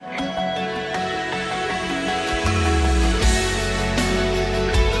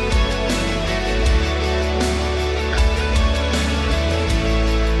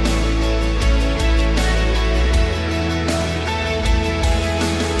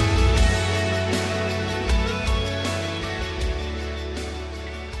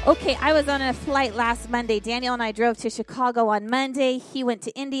Okay, I was on a flight last Monday. Daniel and I drove to Chicago on Monday. He went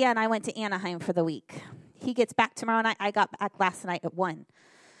to India, and I went to Anaheim for the week. He gets back tomorrow night. I got back last night at 1.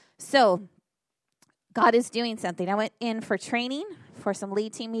 So God is doing something. I went in for training, for some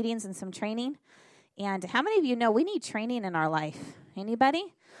lead team meetings and some training. And how many of you know we need training in our life?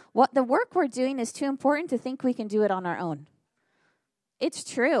 Anybody? What the work we're doing is too important to think we can do it on our own. It's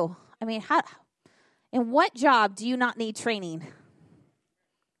true. I mean, in what job do you not need training?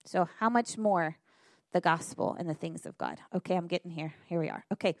 So how much more the gospel and the things of God? Okay, I'm getting here. Here we are.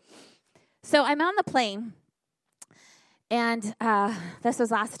 Okay. So I'm on the plane, and this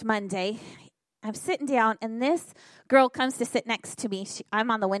was last Monday. I'm sitting down, and this girl comes to sit next to me.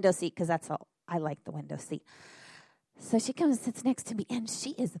 I'm on the window seat because that's all. I like the window seat. So she comes and sits next to me, and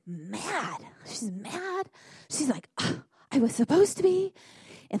she is mad. She's mad. She's like, oh, I was supposed to be.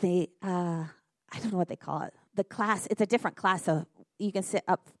 And they, I don't know what they call it. The class, it's a different class, so you can sit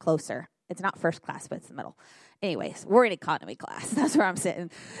up closer. It's not first class, but it's the middle. Anyways, we're in economy class. That's where I'm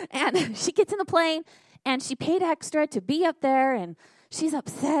sitting. And she gets in the plane, and she paid extra to be up there, and she's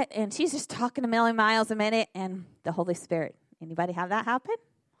upset, and she's just talking a million miles a minute, and the Holy Spirit. Anybody have that happen?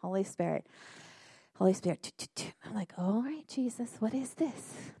 Holy Spirit. Holy Spirit. I'm like, all right, Jesus, what is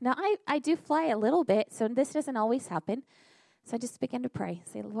this? Now, I do fly a little bit, so this doesn't always happen. So I just began to pray.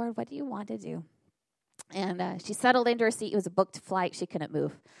 Say, Lord, what do you want to do? And she settled into her seat. It was a booked flight. She couldn't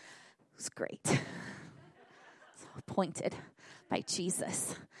move. It was great. So appointed by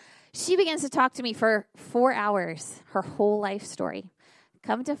Jesus. She begins to talk to me for 4 hours, her whole life story.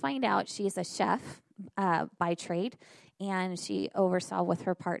 Come to find out, she is a chef by trade, and she oversaw with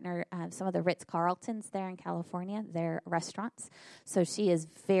her partner some of the Ritz-Carltons there in California, their restaurants. So she is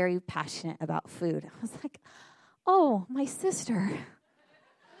very passionate about food. I was like, oh, my sister.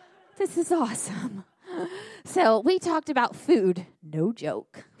 This is awesome. So we talked about food, no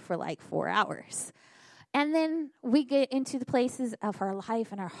joke, for like 4 hours. And then we get into the places of her life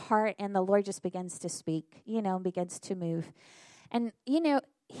and her heart, and the Lord just begins to speak, begins to move. And,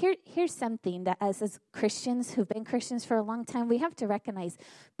 here's something that as Christians who've been Christians for a long time, we have to recognize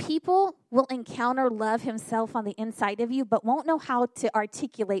people will encounter love himself on the inside of you, but won't know how to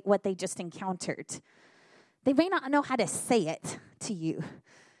articulate what they just encountered. They may not know how to say it to you.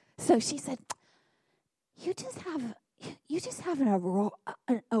 So she said, you just have an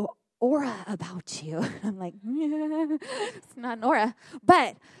aura about you. I'm like, yeah, it's not an aura.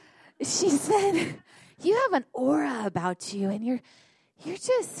 But she said, you have an aura about you, and you're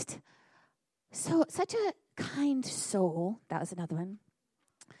just such a kind soul. That was another one.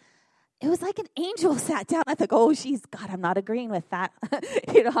 It was like an angel sat down. I thought, oh, God, I'm not agreeing with that.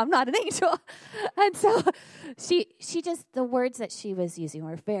 I'm not an angel. And so she just, the words that she was using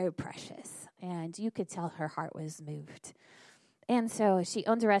were very precious. And you could tell her heart was moved. And so she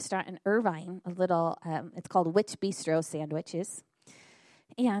owns a restaurant in Irvine, it's called Witch Bistro Sandwiches.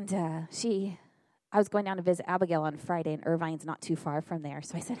 And I was going down to visit Abigail on Friday, and Irvine's not too far from there.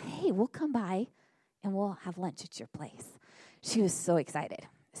 So I said, hey, we'll come by, and we'll have lunch at your place. She was so excited.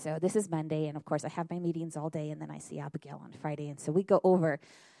 So this is Monday, and of course I have my meetings all day, and then I see Abigail on Friday. And so we go over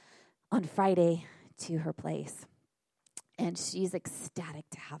on Friday to her place, and she's ecstatic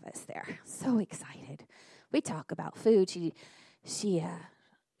to have us there. So excited. We talk about food. She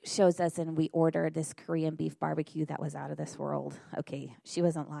shows us, and we ordered this Korean beef barbecue that was out of this world. Okay, she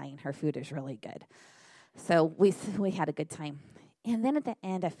wasn't lying. Her food is really good. So we had a good time. And then at the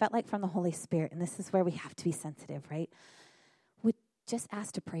end, I felt like from the Holy Spirit, and this is where we have to be sensitive, right? We just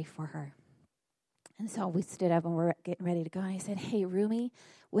asked to pray for her. And so we stood up, and we're getting ready to go. And I said, hey, Rumi,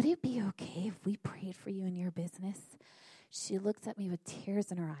 would it be okay if we prayed for you in your business? She looks at me with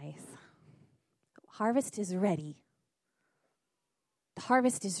tears in her eyes. Harvest is ready. The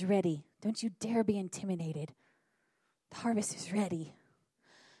harvest is ready. Don't you dare be intimidated. The harvest is ready.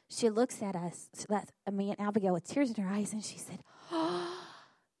 She looks at us, me and Abigail, with tears in her eyes, and she said, oh,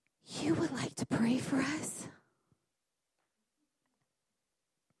 you would like to pray for us?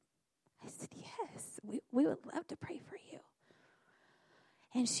 I said, yes, we would love to pray for you.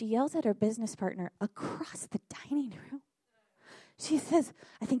 And she yells at her business partner across the dining room. She says,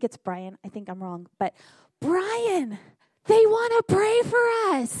 I think it's Brian. I think I'm wrong. But Brian, they want to pray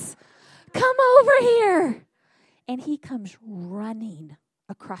for us. Come over here. And he comes running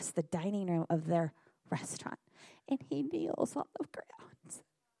across the dining room of their restaurant. And he kneels on the ground,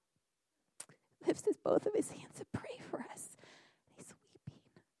 lifts both of his hands and pray for us. He's weeping.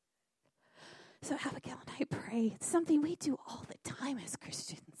 So Abigail and I pray. It's something we do all the time as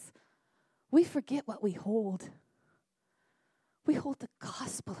Christians. We forget what we hold. We hold the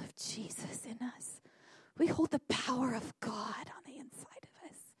gospel of Jesus in us. We hold the power of God on the inside of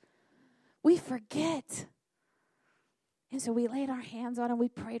us. We forget. And so we laid our hands on them. We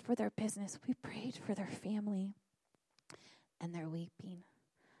prayed for their business. We prayed for their family. And they're weeping.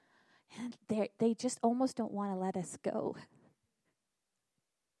 And they just almost don't want to let us go.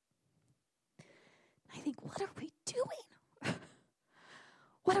 I think, what are we doing?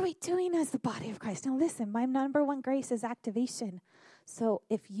 What are we doing as the body of Christ? Now listen, my number one grace is activation. So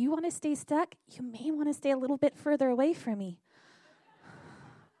if you want to stay stuck, you may want to stay a little bit further away from me.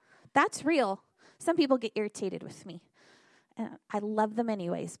 That's real. Some people get irritated with me. And I love them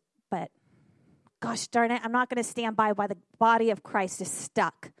anyways. But gosh darn it, I'm not going to stand by while the body of Christ is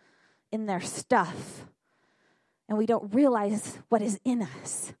stuck in their stuff. And we don't realize what is in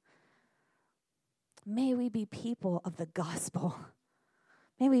us. May we be people of the gospel.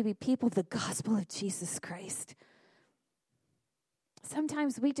 May we be people of the gospel of Jesus Christ.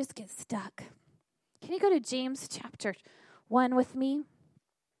 Sometimes we just get stuck. Can you go to James chapter 1 with me?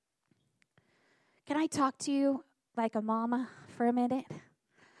 Can I talk to you like a mama for a minute?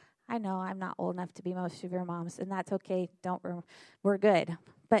 I know I'm not old enough to be most of your moms, and that's okay. We're good.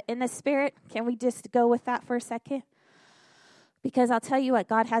 But in the spirit, can we just go with that for a second? Because I'll tell you what,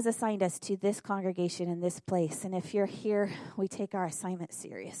 God has assigned us to this congregation in this place. And if you're here, we take our assignment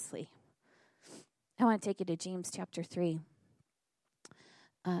seriously. I want to take you to James chapter 3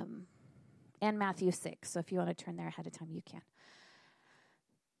 and Matthew 6. So if you want to turn there ahead of time, you can.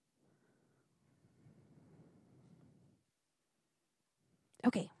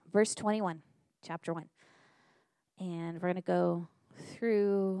 Okay, verse 21, chapter 1. And we're going to go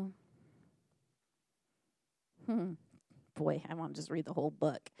through... Boy, I want to just read the whole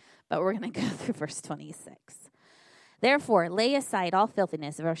book. But we're going to go through verse 26. Therefore, lay aside all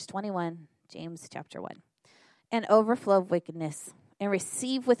filthiness, verse 21, James chapter 1, and overflow of wickedness, and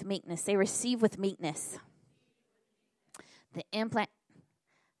receive with meekness. Say, receive with meekness. The implant.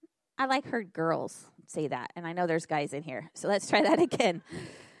 I like heard girls say that, and I know there's guys in here. So let's try that again.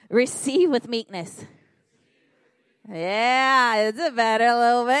 Receive with meekness. Yeah, it's a better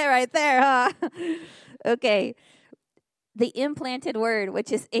little bit right there, huh? Okay. The implanted word,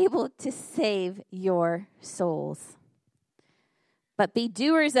 which is able to save your souls. But be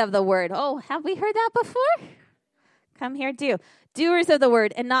doers of the word. Oh, have we heard that before? Come here, do. Doers of the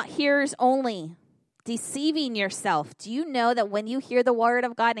word and not hearers only, deceiving yourself. Do you know that when you hear the word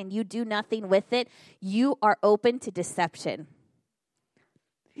of God and you do nothing with it, you are open to deception?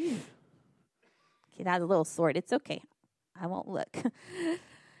 Okay, that's a little sword. It's okay. I won't look.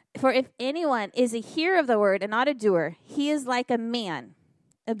 For if anyone is a hearer of the word and not a doer, he is like a man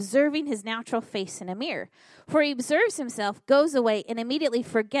observing his natural face in a mirror. For he observes himself, goes away, and immediately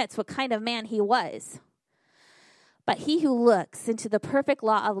forgets what kind of man he was. But he who looks into the perfect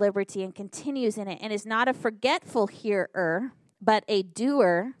law of liberty and continues in it, and is not a forgetful hearer, but a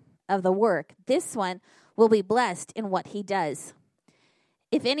doer of the work, this one will be blessed in what he does.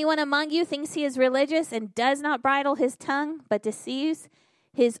 If anyone among you thinks he is religious and does not bridle his tongue, but deceives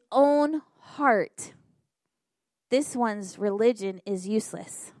his own heart, this one's religion is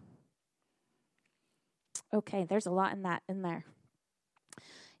useless. Okay, there's a lot in there.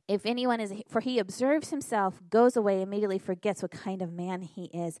 If anyone is, for he observes himself, goes away, immediately forgets what kind of man he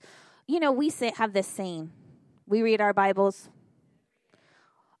is. You know, we have this saying. We read our Bibles.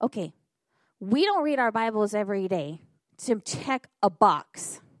 Okay, we don't read our Bibles every day to check a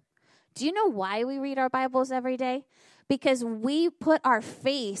box. Do you know why we read our Bibles every day? Because we put our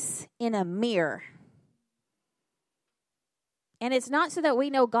face in a mirror. And it's not so that we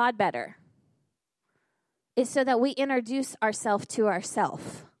know God better. It's so that we introduce ourselves to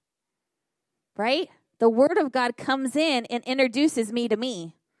ourselves. Right? The Word of God comes in and introduces me to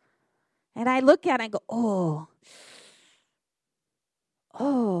me. And I look at it and go, oh,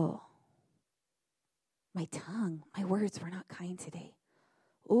 my tongue, my words were not kind today.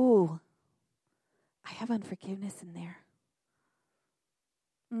 Oh, I have unforgiveness in there.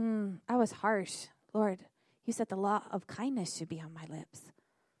 I was harsh. Lord, you said the law of kindness should be on my lips,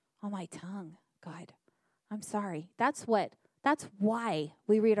 on my tongue. God, I'm sorry. That's why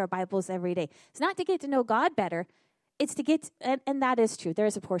we read our Bibles every day. It's not to get to know God better. It's to get, and that is true. There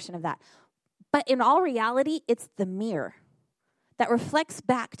is a portion of that. But in all reality, it's the mirror that reflects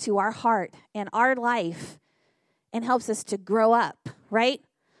back to our heart and our life and helps us to grow up, right?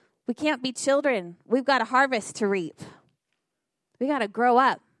 We can't be children. We've got a harvest to reap. We got to grow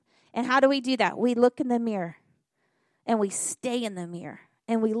up. And how do we do that? We look in the mirror and we stay in the mirror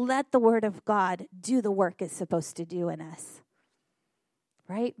and we let the Word of God do the work it's supposed to do in us.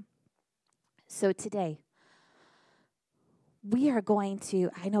 Right? So today, we are going to,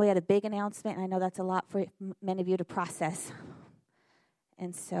 I know we had a big announcement, and I know that's a lot for many of you to process.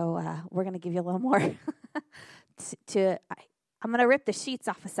 And so we're going to give you a little more. I'm going to rip the sheets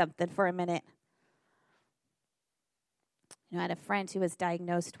off of something for a minute. I had a friend who was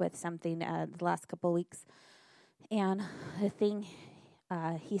diagnosed with something the last couple of weeks. And the thing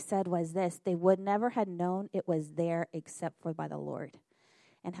he said was this: they would never have known it was there except for by the Lord.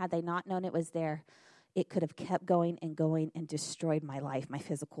 And had they not known it was there, it could have kept going and destroyed my life, my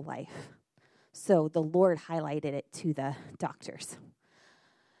physical life. So the Lord highlighted it to the doctors.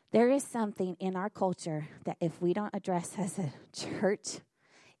 There is something in our culture that if we don't address as a church,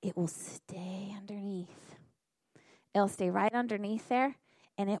 it will stay underneath. It'll stay right underneath there,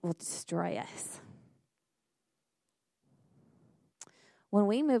 and it will destroy us. When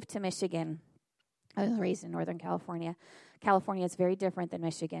we moved to Michigan, I was raised in Northern California. California is very different than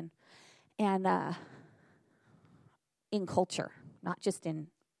Michigan. And in culture, not just in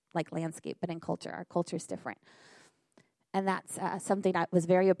like landscape, but in culture. Our culture is different. And that's something that was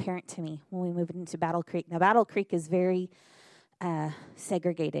very apparent to me when we moved into Battle Creek. Now, Battle Creek is very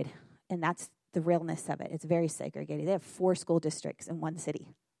segregated, and that's the realness of it. It's very segregated. They have 4 school districts in one city.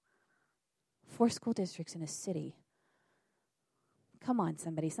 4 school districts in a city. Come on,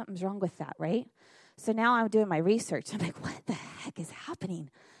 somebody. Something's wrong with that, right? So now I'm doing my research. I'm like, what the heck is happening?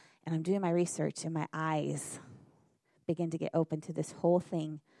 And I'm doing my research, and my eyes begin to get open to this whole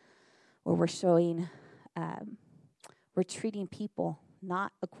thing where we're showing, we're treating people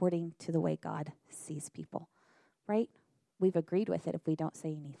not according to the way God sees people, right? We've agreed with it if we don't say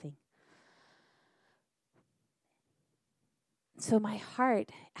anything. So my heart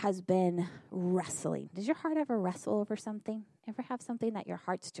has been wrestling. Does your heart ever wrestle over something? Ever have something that your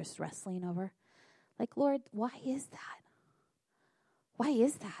heart's just wrestling over? Like, Lord, why is that? Why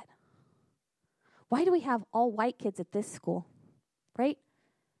is that? Why do we have all white kids at this school, right?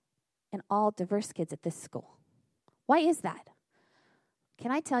 And all diverse kids at this school? Why is that? Can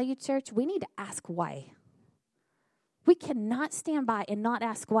I tell you, church, we need to ask why. We cannot stand by and not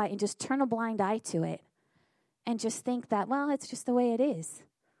ask why and just turn a blind eye to it. And just think that, well, it's just the way it is.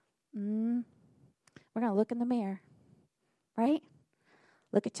 We're going to look in the mirror, right?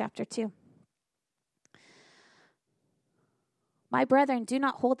 Look at chapter 2. My brethren, do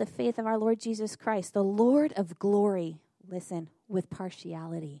not hold the faith of our Lord Jesus Christ, the Lord of glory, listen, with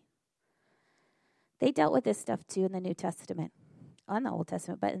partiality. They dealt with this stuff too in the New Testament. On the Old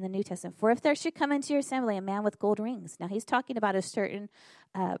Testament, but in the New Testament. For if there should come into your assembly a man with gold rings. Now, he's talking about a certain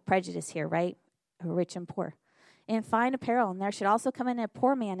prejudice here, right? Rich and poor. In fine apparel, and there should also come in a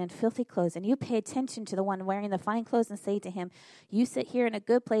poor man in filthy clothes, and you pay attention to the one wearing the fine clothes and say to him, you sit here in a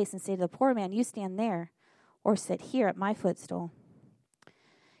good place, and say to the poor man, you stand there, or sit here at my footstool.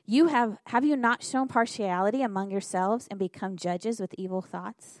 You have you not shown partiality among yourselves and become judges with evil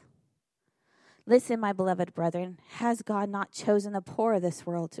thoughts? Listen, my beloved brethren, has God not chosen the poor of this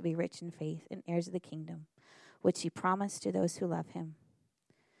world to be rich in faith and heirs of the kingdom, which he promised to those who love him?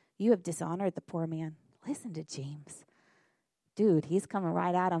 You have dishonored the poor man. Listen to James. Dude, he's coming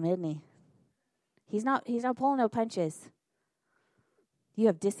right at him, isn't he? He's not pulling no punches. You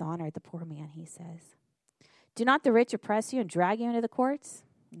have dishonored the poor man, he says. Do not the rich oppress you and drag you into the courts?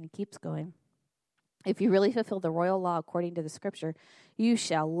 And he keeps going. If you really fulfill the royal law according to the scripture, you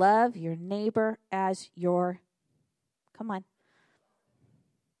shall love your neighbor as your... Come on.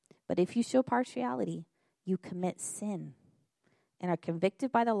 But if you show partiality, you commit sin and are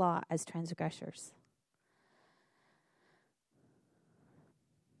convicted by the law as transgressors.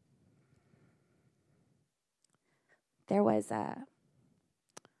 There was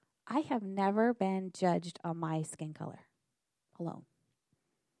I have never been judged on my skin color alone,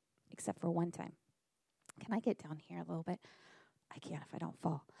 except for one time. Can I get down here a little bit? I can't if I don't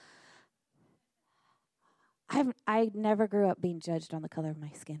fall. I never grew up being judged on the color of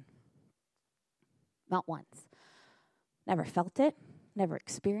my skin. Not once. Never felt it. Never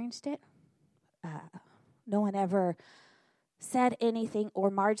experienced it. No one ever said anything or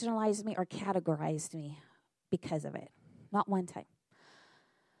marginalized me or categorized me because of it. Not one time.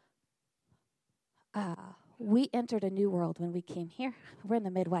 We entered a new world when we came here. We're in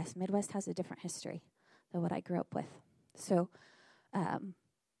the Midwest. Midwest has a different history than what I grew up with. So I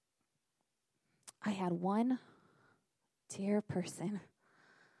had one dear person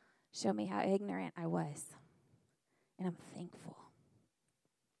show me how ignorant I was. And I'm thankful.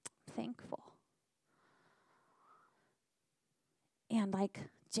 Thankful. And like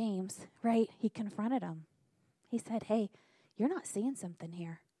James, right, he confronted him. He said, hey, you're not seeing something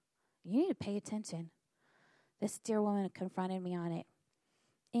here. You need to pay attention. This dear woman confronted me on it.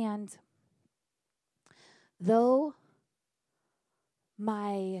 And though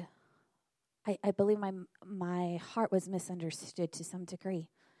my I believe my heart was misunderstood to some degree.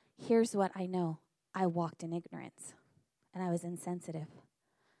 Here's what I know. I walked in ignorance, and I was insensitive,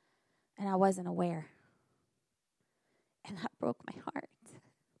 and I wasn't aware. And that broke my heart.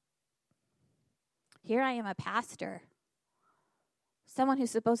 Here I am, a pastor, someone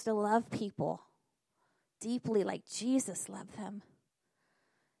who's supposed to love people deeply like Jesus loved them,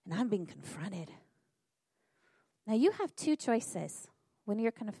 and I'm being confronted. Now, you have two choices when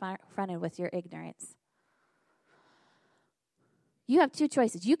you're confronted with your ignorance. You have two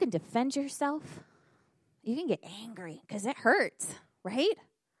choices. You can defend yourself. You can get angry because it hurts, right?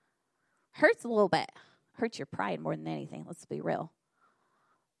 Hurts a little bit. Hurts your pride more than anything. Let's be real.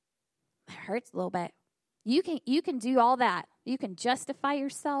 It hurts a little bit. You can do all that. You can justify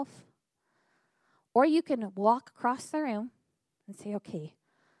yourself, or you can walk across the room and say, okay,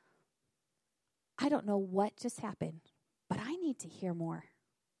 I don't know what just happened, but I need to hear more.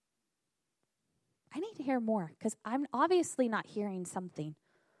 I need to hear more because I'm obviously not hearing something.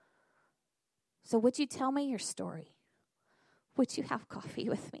 So would you tell me your story? Would you have coffee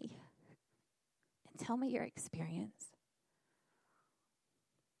with me? And tell me your experience.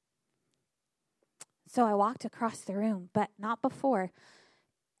 So I walked across the room, but not before.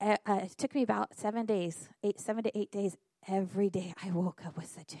 It took me about 7 to 8 days. Every day I woke up with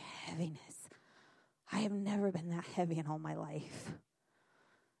such heaviness. I have never been that heavy in all my life.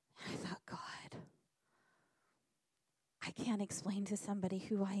 I thought, God, I can't explain to somebody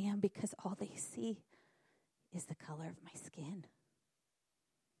who I am because all they see is the color of my skin.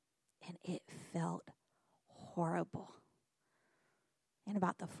 And it felt horrible. And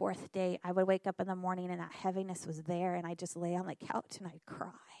about the fourth day, I would wake up in the morning and that heaviness was there, and I'd just lay on the couch and I'd cry.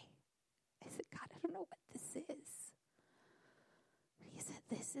 I said, God, I don't know what this is. He said,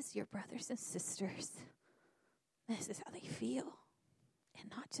 this is your brothers and sisters. This is how they feel. And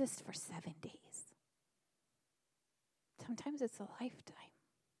not just for 7 days. Sometimes it's a lifetime.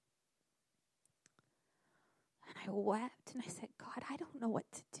 And I wept and I said, God, I don't know what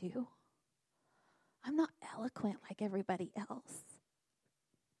to do. I'm not eloquent like everybody else.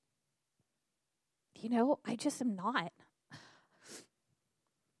 You know, I just am not.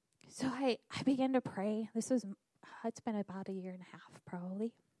 So I began to pray. It's been about 1.5 years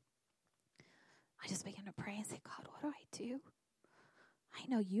probably. I just began to pray and say, God, what do I do? I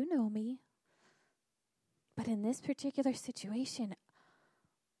know you know me. But in this particular situation,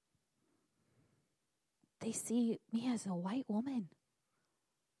 they see me as a white woman.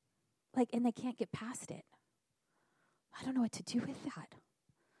 And they can't get past it. I don't know what to do with that.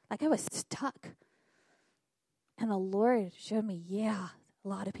 I was stuck. And the Lord showed me, a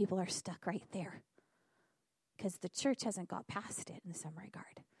lot of people are stuck right there. Because the church hasn't got past it in some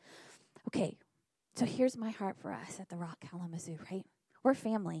regard. Okay, so here's my heart for us at the Rock Kalamazoo, right? We're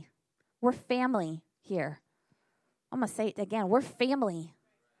family. We're family here. I'm going to say it again. We're family.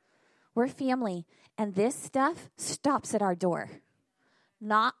 We're family. And this stuff stops at our door.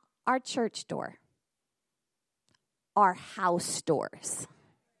 Not our church door. Our house doors.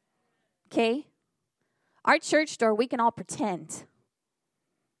 Okay? Our church door, we can all pretend.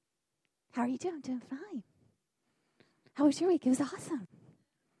 How are you doing? I'm doing fine. How was your week? It was awesome.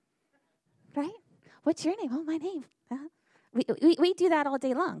 Right? What's your name? Oh, my name. We do that all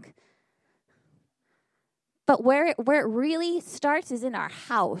day long. But where it really starts is in our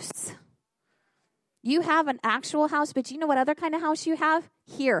house. You have an actual house, but you know what other kind of house you have?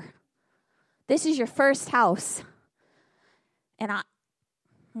 Here. This is your first house. And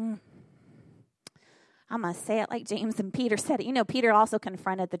I'm going to say it like James and Peter said it. You know, Peter also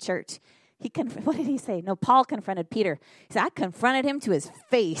confronted the church. What did he say? No, Paul confronted Peter. He said, I confronted him to his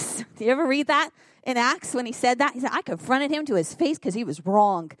face. Do you ever read that in Acts when he said that? He said, I confronted him to his face because he was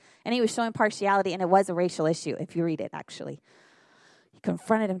wrong. And he was showing partiality, and it was a racial issue, if you read it, actually. He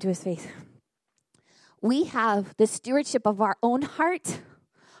confronted him to his face. We have the stewardship of our own heart,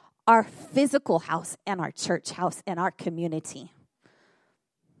 our physical house, and our church house, and our community.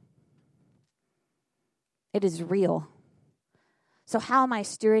 It is real. So how am I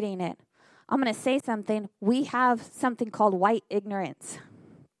stewarding it? I'm going to say something. We have something called white ignorance.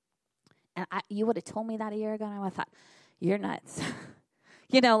 And you would have told me that a year ago, and I would have thought, you're nuts.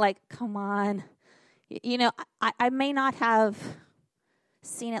 Come on. I may not have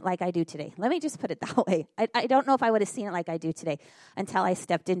seen it like I do today. Let me just put it that way. I don't know if I would have seen it like I do today until I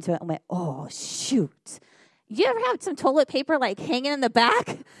stepped into it and went, oh, shoot. You ever have some toilet paper hanging in the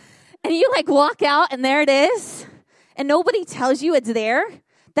back? And you walk out and there it is? And nobody tells you it's there?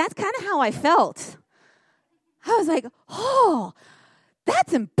 That's kind of how I felt. I was like, oh,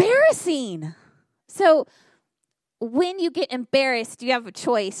 that's embarrassing. So when you get embarrassed, you have a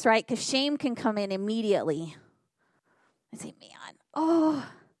choice, right? Because shame can come in immediately. I say, man, oh,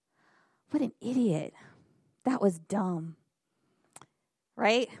 what an idiot. That was dumb.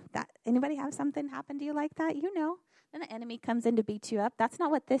 Right? Anybody have something happen to you like that? You know. Then the enemy comes in to beat you up. That's not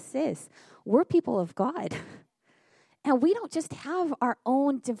what this is. We're people of God. And we don't just have our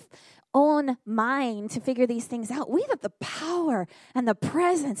own mind to figure these things out. We have the power and the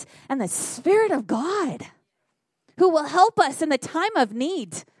presence and the Spirit of God who will help us in the time of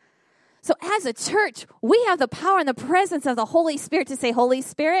need. So as a church, we have the power and the presence of the Holy Spirit to say, Holy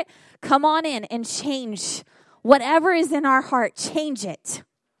Spirit, come on in and change whatever is in our heart. Change it.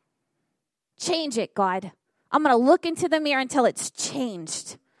 Change it, God. I'm going to look into the mirror until it's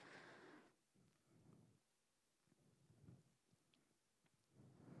changed.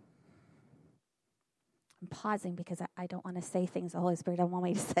 I'm pausing because I don't want to say things the Holy Spirit don't want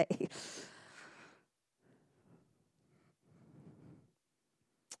me to say.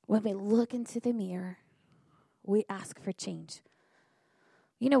 When we look into the mirror, we ask for change.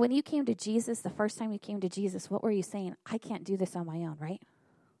 You know, when you came to Jesus, the first time you came to Jesus, what were you saying? I can't do this on my own, right?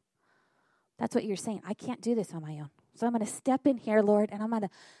 That's what you're saying. I can't do this on my own. So I'm going to step in here, Lord, and I'm going to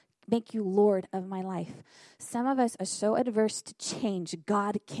make you Lord of my life. Some of us are so adverse to change,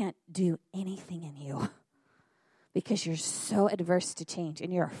 God can't do anything in you because you're so adverse to change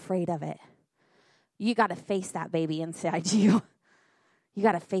and you're afraid of it. You got to face that baby inside you. You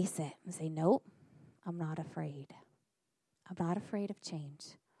got to face it and say, nope, I'm not afraid. I'm not afraid of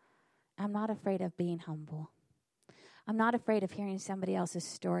change. I'm not afraid of being humble. I'm not afraid of hearing somebody else's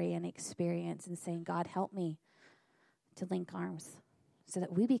story and experience and saying, God, help me to link arms so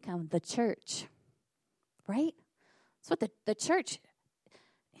that we become the church, right? That's what the church...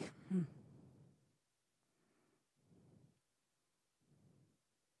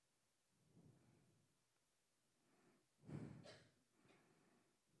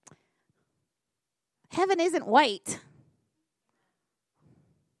 Heaven isn't white.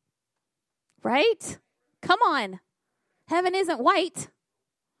 Right? Come on. Heaven isn't white.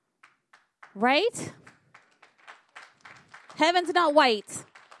 Right? Heaven's not white.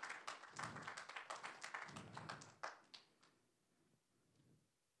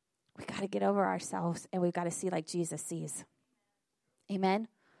 We got to get over ourselves and we've got to see like Jesus sees. Amen?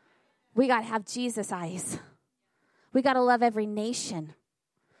 We got to have Jesus eyes. We got to love every nation,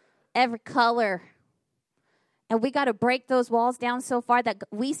 every color. And we got to break those walls down so far that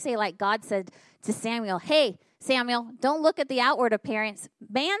we say like God said to Samuel, hey, Samuel, don't look at the outward appearance.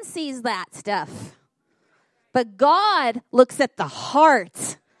 Man sees that stuff. But God looks at the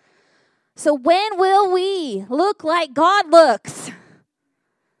heart. So when will we look like God looks?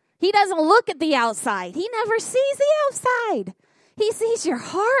 He doesn't look at the outside. He never sees the outside. He sees your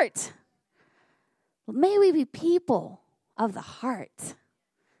heart. May we be people of the heart.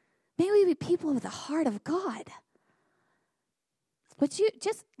 May we be people of the heart of God.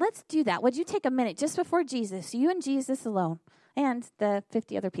 Let's do that. Would you take a minute just before Jesus, you and Jesus alone, and the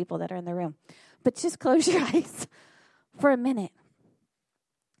 50 other people that are in the room. But just close your eyes for a minute.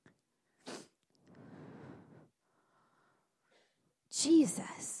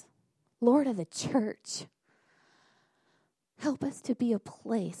 Jesus, Lord of the church, help us to be a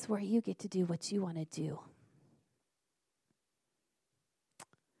place where you get to do what you want to do.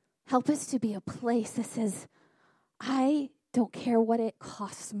 Help us to be a place that says, I don't care what it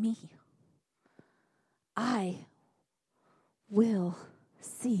costs me. I will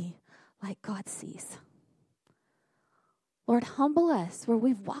see like God sees. Lord, humble us where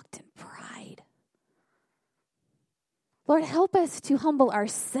we've walked in pride. Lord, help us to humble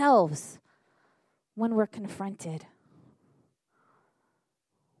ourselves when we're confronted.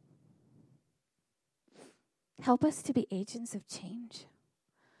 Help us to be agents of change.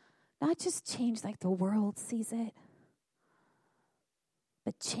 Not just change like the world sees it,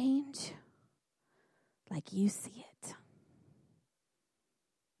 but change like you see it.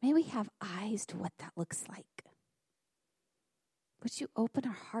 May we have eyes to what that looks like. Would you open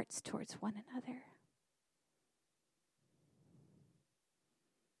our hearts towards one another?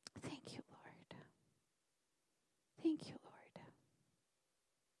 Thank you, Lord. Thank you, Lord.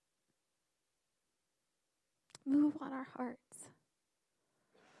 Move on our hearts.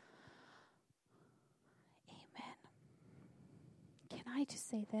 Amen. Can I just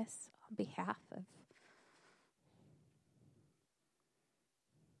say this on behalf of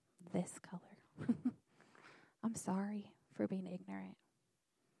this color? I'm sorry for being ignorant.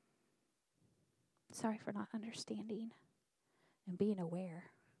 Sorry for not understanding and being aware.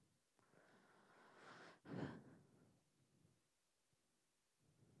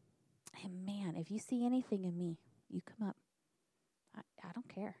 And man, if you see anything in me You come up. I don't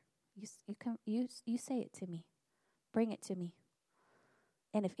care. You say it to me. Bring it to me.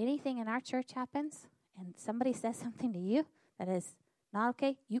 And if anything in our church happens and somebody says something to you that is not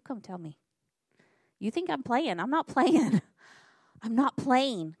okay, you come tell me. You think I'm playing. I'm not playing. I'm not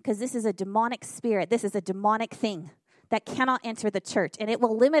playing because this is a demonic spirit. This is a demonic thing that cannot enter the church, and it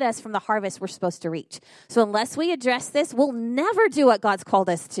will limit us from the harvest we're supposed to reach. So unless we address this, we'll never do what God's called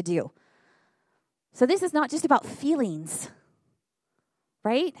us to do. So this is not just about feelings,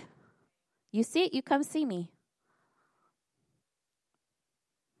 right? You see it, you come see me.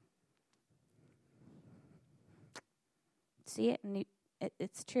 See it, and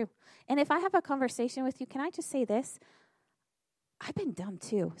it's true. And if I have a conversation with you, can I just say this? I've been dumb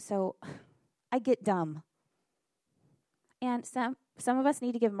too, so I get dumb. And some of us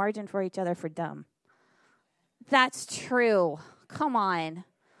need to give margin for each other for dumb. That's true. Come on.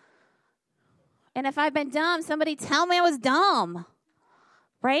 And if I've been dumb, somebody tell me I was dumb.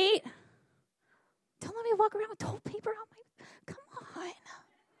 Right? Don't let me walk around with toilet paper on my... Come on.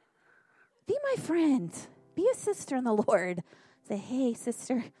 Be my friend. Be a sister in the Lord. Say, hey,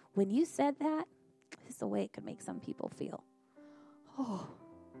 sister, when you said that, this is the way it could make some people feel. Oh,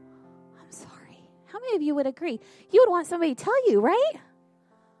 I'm sorry. How many of you would agree? You would want somebody to tell you, right?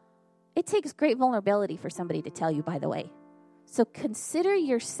 It takes great vulnerability for somebody to tell you, by the way. So consider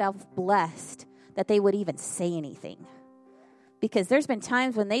yourself blessed that they would even say anything. Because there's been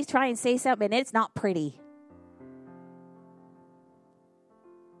times when they try and say something and it's not pretty.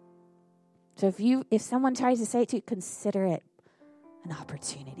 So if someone tries to say it to you, consider it an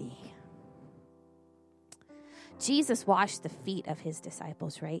opportunity. Jesus washed the feet of his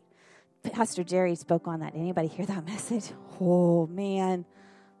disciples, right? Pastor Jerry spoke on that. Anybody hear that message? Oh, man.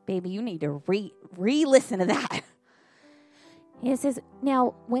 Baby, you need to re-listen to that. It says,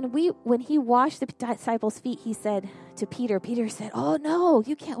 now, when he washed the disciples' feet, he said to Peter said, oh, no,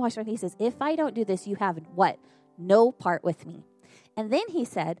 you can't wash my feet. He says, if I don't do this, you have what? No part with me. And then he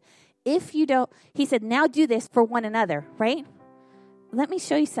said, if you don't, he said, now do this for one another, right? Let me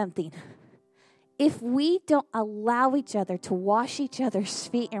show you something. If we don't allow each other to wash each other's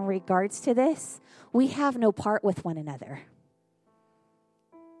feet in regards to this, we have no part with one another.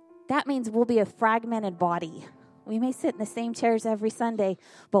 That means we'll be a fragmented body. We may sit in the same chairs every Sunday,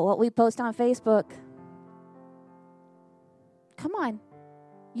 but what we post on Facebook, come on.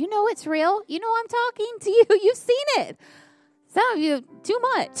 You know it's real. You know I'm talking to you. You've seen it. Some of you, too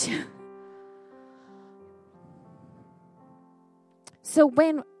much. So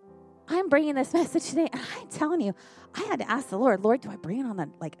when I'm bringing this message today, and I'm telling you, I had to ask the Lord, do I bring it on the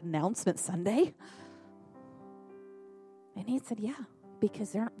announcement Sunday? And he said, yeah,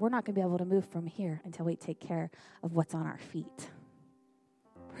 because we're not going to be able to move from here until we take care of what's on our feet.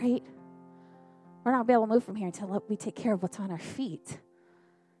 Right? We're not going to be able to move from here until we take care of what's on our feet.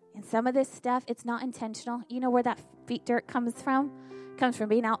 And some of this stuff, it's not intentional. You know where that feet dirt comes from? It comes from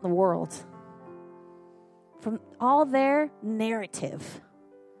being out in the world. From all their narrative.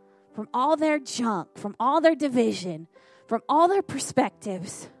 From all their junk, from all their division, from all their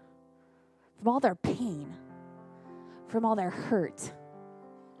perspectives, from all their pain, from all their hurt,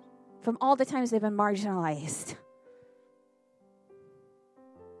 from all the times they've been marginalized.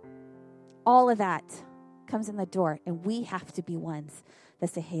 All of that comes in the door, and we have to be ones that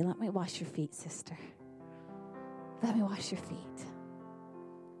say, hey, let me wash your feet, sister. Let me wash your feet.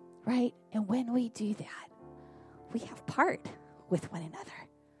 Right? And when we do that, we have part with one another.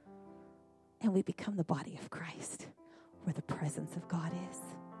 And we become the body of Christ, where the presence of God is.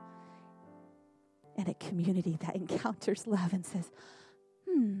 And a community that encounters love and says,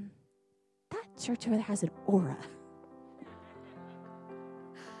 that church over there has an aura.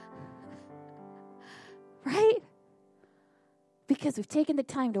 Right? Because we've taken the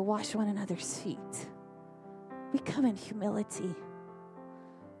time to wash one another's feet. We come in humility.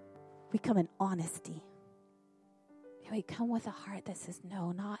 We come in honesty. And we come with a heart that says,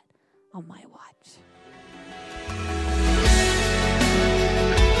 no, not on my watch.